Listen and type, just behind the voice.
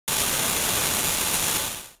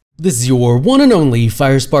This is your one and only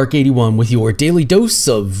FireSpark81 with your daily dose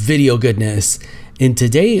of video goodness. And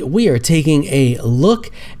today we are taking a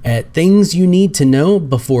look at things you need to know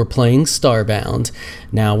before playing Starbound.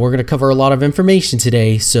 Now we're going to cover a lot of information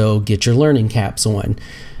today, so get your learning caps on.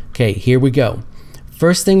 Okay, here we go.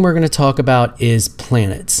 First thing we're going to talk about is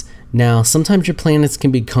planets. Now sometimes your planets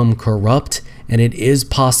can become corrupt, and it is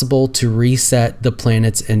possible to reset the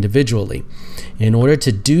planets individually. In order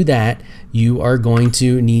to do that, you are going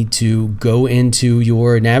to need to go into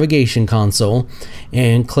your navigation console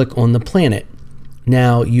and click on the planet.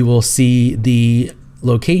 Now you will see the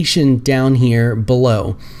location down here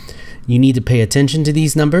below. You need to pay attention to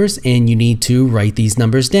these numbers and you need to write these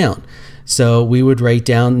numbers down. So we would write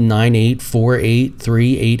down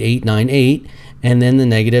 9848388898 and then the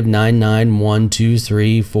negative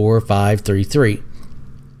 9912345533.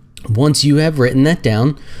 Once you have written that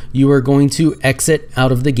down, you are going to exit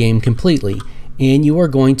out of the game completely, and you are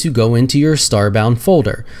going to go into your Starbound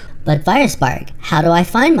folder. But FireSpark, how do I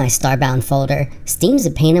find my Starbound folder? Steam's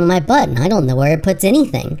a pain in my butt and I don't know where it puts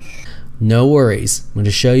anything. No worries, I'm going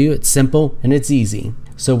to show you. It's simple and it's easy.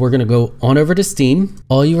 So we're going to go on over to Steam.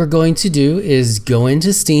 All you are going to do is go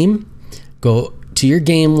into Steam, go to your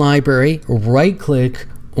game library, right click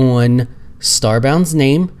on Starbound's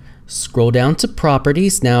name, scroll down to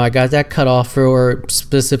properties. Now I got that cut off for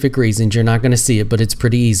specific reasons. You're not going to see it, but it's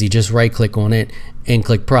pretty easy. Just right click on it and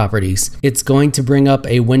click properties. It's going to bring up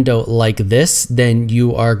a window like this. Then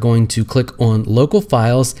you are going to click on local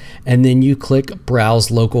files and then you click browse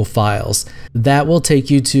local files. That will take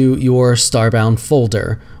you to your Starbound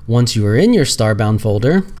folder. Once you are in your Starbound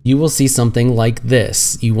folder, you will see something like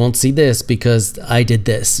this. You won't see this because I did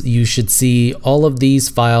this. You should see all of these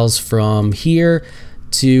files from here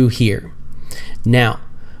to here. Now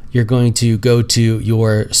you're going to go to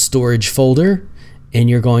your storage folder and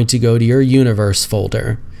you're going to go to your universe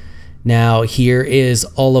folder. Now here is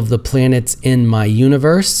all of the planets in my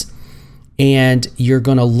universe, and you're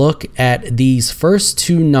going to look at these first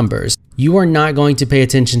two numbers. You are not going to pay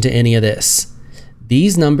attention to any of this.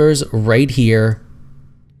 These numbers right here,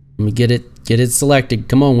 let me get it selected.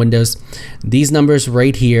 Come on, Windows. These numbers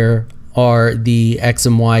right here are the X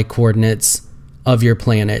and Y coordinates of your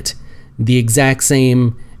planet, the exact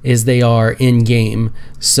same as they are in game.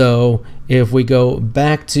 So if we go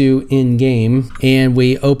back to in game and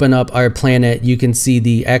we open up our planet, you can see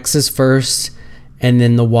the X is first and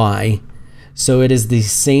then the Y. So it is the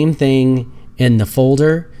same thing in the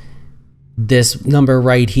folder. This number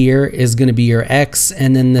right here is going to be your X,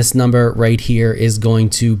 and then this number right here is going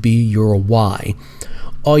to be your Y.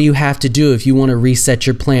 All you have to do if you want to reset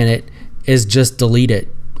your planet is just delete it.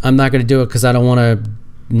 I'm not going to do it because I don't want to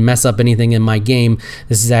mess up anything in my game.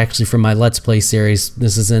 This is actually from my Let's Play series.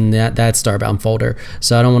 This is in that Starbound folder,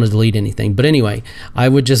 so I don't want to delete anything. But anyway, I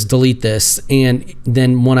would just delete this, and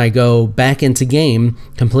then when I go back into game,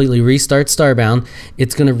 completely restart Starbound,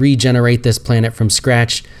 it's going to regenerate this planet from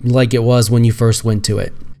scratch like it was when you first went to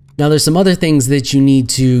it. Now there's some other things that you need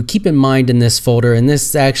to keep in mind in this folder, and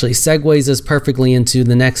this actually segues us perfectly into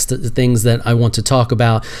the next things that I want to talk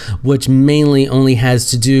about, which mainly only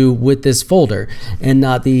has to do with this folder and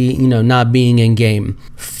not the, not being in game.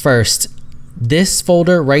 First, this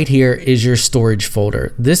folder right here is your storage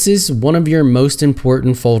folder. This is one of your most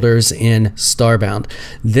important folders in Starbound.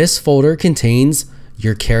 This folder contains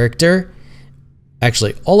your character,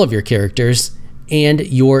 actually all of your characters, and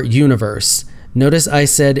your universe. Notice I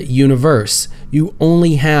said universe. You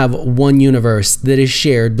only have one universe that is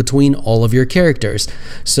shared between all of your characters.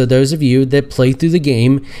 So those of you that play through the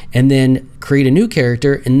game and then create a new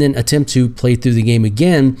character and then attempt to play through the game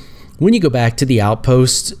again, when you go back to the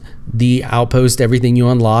outpost, everything you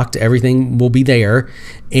unlocked, everything will be there.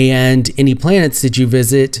 And any planets that you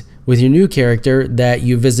visit with your new character that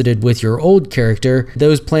you visited with your old character,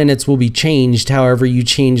 those planets will be changed however you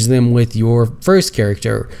change them with your first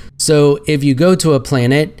character. So if you go to a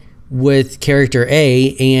planet with character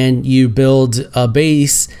A and you build a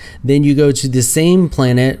base, then you go to the same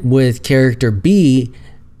planet with character B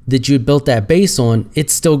that you built that base on,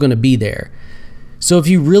 it's still going to be there. So if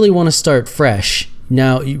you really want to start fresh,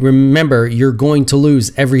 now remember, you're going to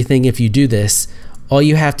lose everything if you do this. All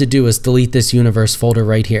you have to do is delete this universe folder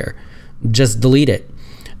right here. Just delete it.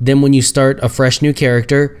 Then when you start a fresh new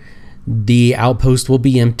character, the outpost will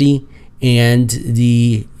be empty and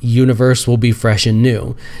the universe will be fresh and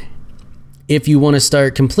new. If you want to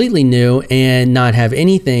start completely new and not have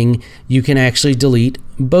anything, you can actually delete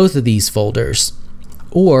both of these folders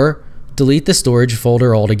or delete the storage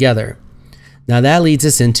folder altogether. Now that leads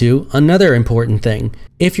us into another important thing.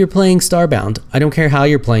 If you're playing Starbound, I don't care how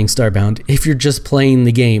you're playing Starbound, if you're just playing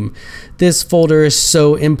the game, this folder is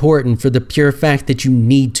so important for the pure fact that you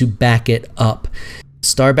need to back it up.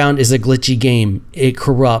 Starbound is a glitchy game. It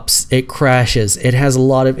corrupts, it crashes, it has a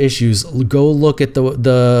lot of issues. Go look at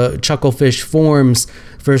the Chucklefish forums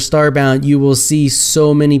for Starbound. You will see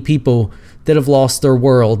so many people that have lost their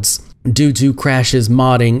worlds due to crashes,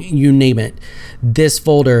 modding, you name it. This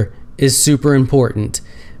folder is super important.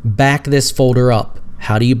 Back this folder up.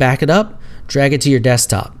 How do you back it up? Drag it to your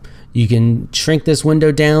desktop. You can shrink this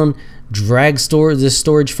window down, drag this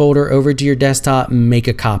storage folder over to your desktop, and make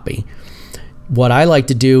a copy. What I like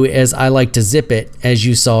to do is I like to zip it, as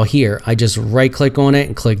you saw here. I just right click on it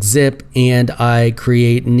and click zip, and I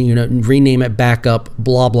create, rename it backup,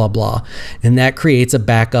 blah, blah, blah. And that creates a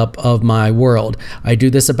backup of my world. I do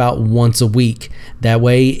this about once a week. That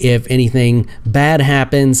way, if anything bad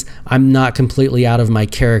happens, I'm not completely out of my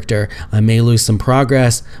character. I may lose some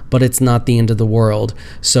progress, but it's not the end of the world.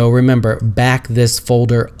 So remember, back this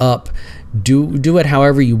folder up. Do it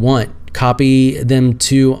however you want. Copy them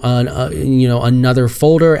to another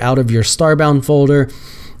folder out of your Starbound folder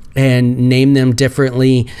and name them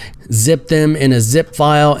differently. Zip them in a zip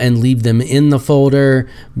file and leave them in the folder.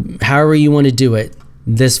 However you want to do it.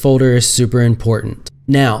 This folder is super important.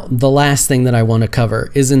 Now, the last thing that I want to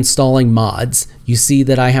cover is installing mods. You see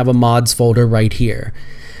that I have a mods folder right here.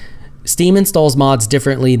 Steam installs mods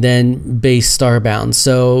differently than base Starbound.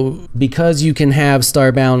 So because you can have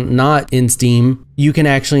Starbound not in Steam, you can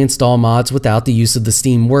actually install mods without the use of the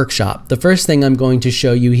Steam Workshop. The first thing I'm going to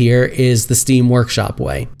show you here is the Steam Workshop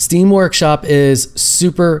way. Steam Workshop is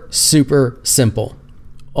super, super simple.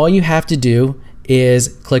 All you have to do is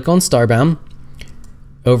click on Starbound.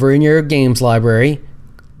 Over in your games library,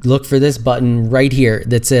 look for this button right here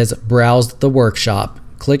that says Browse the Workshop.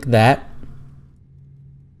 Click that.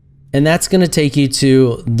 And that's going to take you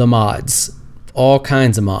to the mods, all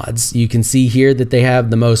kinds of mods. You can see here that they have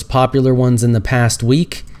the most popular ones in the past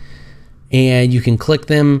week, and you can click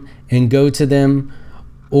them and go to them,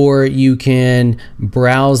 or you can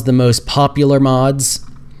browse the most popular mods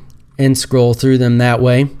and scroll through them that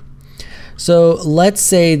way. So let's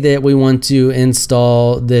say that we want to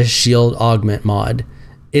install this shield augment mod.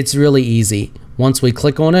 It's really easy. Once we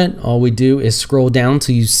click on it, all we do is scroll down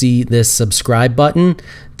till you see this subscribe button.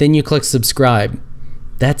 Then you click subscribe.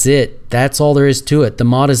 That's it. That's all there is to it. The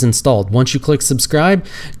mod is installed. Once you click subscribe,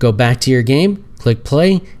 go back to your game, click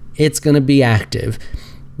play. It's going to be active.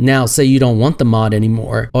 Now, say you don't want the mod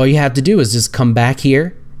anymore. All you have to do is just come back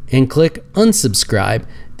here and click unsubscribe.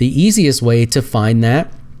 The easiest way to find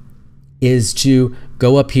that is to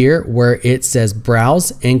go up here where it says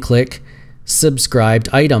browse and click subscribed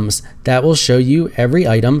items. That will show you every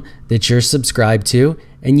item that you're subscribed to,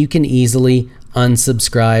 and you can easily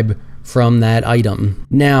unsubscribe from that item.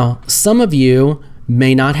 Now, some of you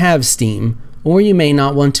may not have Steam, or you may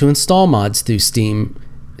not want to install mods through Steam.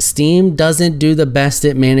 Steam doesn't do the best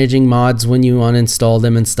at managing mods when you uninstall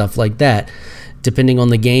them and stuff like that. Depending on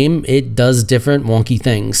the game, it does different wonky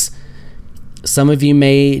things. Some of you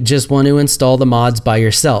may just want to install the mods by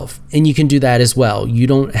yourself, and you can do that as well. You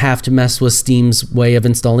don't have to mess with Steam's way of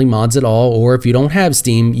installing mods at all, or if you don't have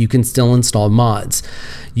Steam, you can still install mods.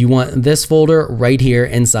 You want this folder right here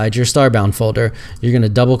inside your Starbound folder. You're going to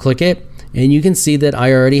double click it, and you can see that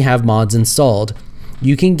I already have mods installed.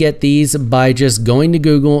 You can get these by just going to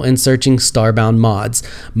Google and searching Starbound mods.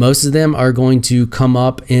 Most of them are going to come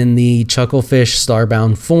up in the Chucklefish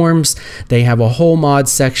Starbound forums. They have a whole mod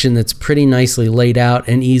section that's pretty nicely laid out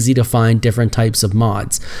and easy to find different types of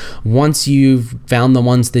mods. Once you've found the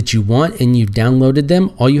ones that you want and you've downloaded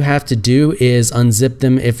them, all you have to do is unzip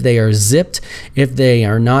them if they are zipped. If they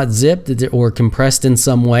are not zipped or compressed in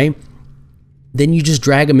some way, then you just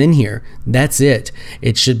drag them in here. That's it.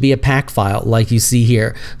 It should be a pack file like you see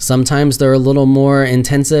here. Sometimes they're a little more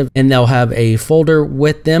intensive and they'll have a folder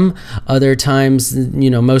with them. Other times,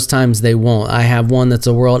 most times they won't. I have one that's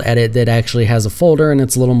a world edit that actually has a folder and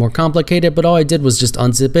it's a little more complicated, but all I did was just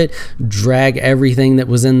unzip it, drag everything that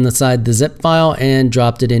was inside the zip file and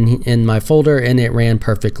dropped it in my folder, and it ran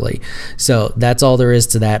perfectly. So that's all there is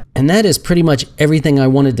to that. And that is pretty much everything I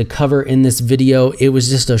wanted to cover in this video. It was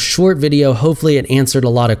just a short video. Hopefully it answered a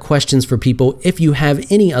lot of questions for people. If you have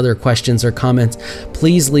any other questions or comments,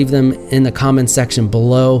 please leave them in the comment section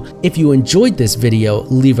below. If you enjoyed this video,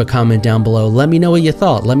 leave a comment down below. Let me know what you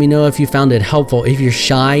thought. Let me know if you found it helpful. If you're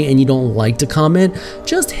shy and you don't like to comment,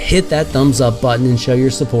 just hit that thumbs up button and show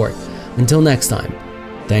your support. Until next time,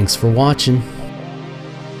 thanks for watching.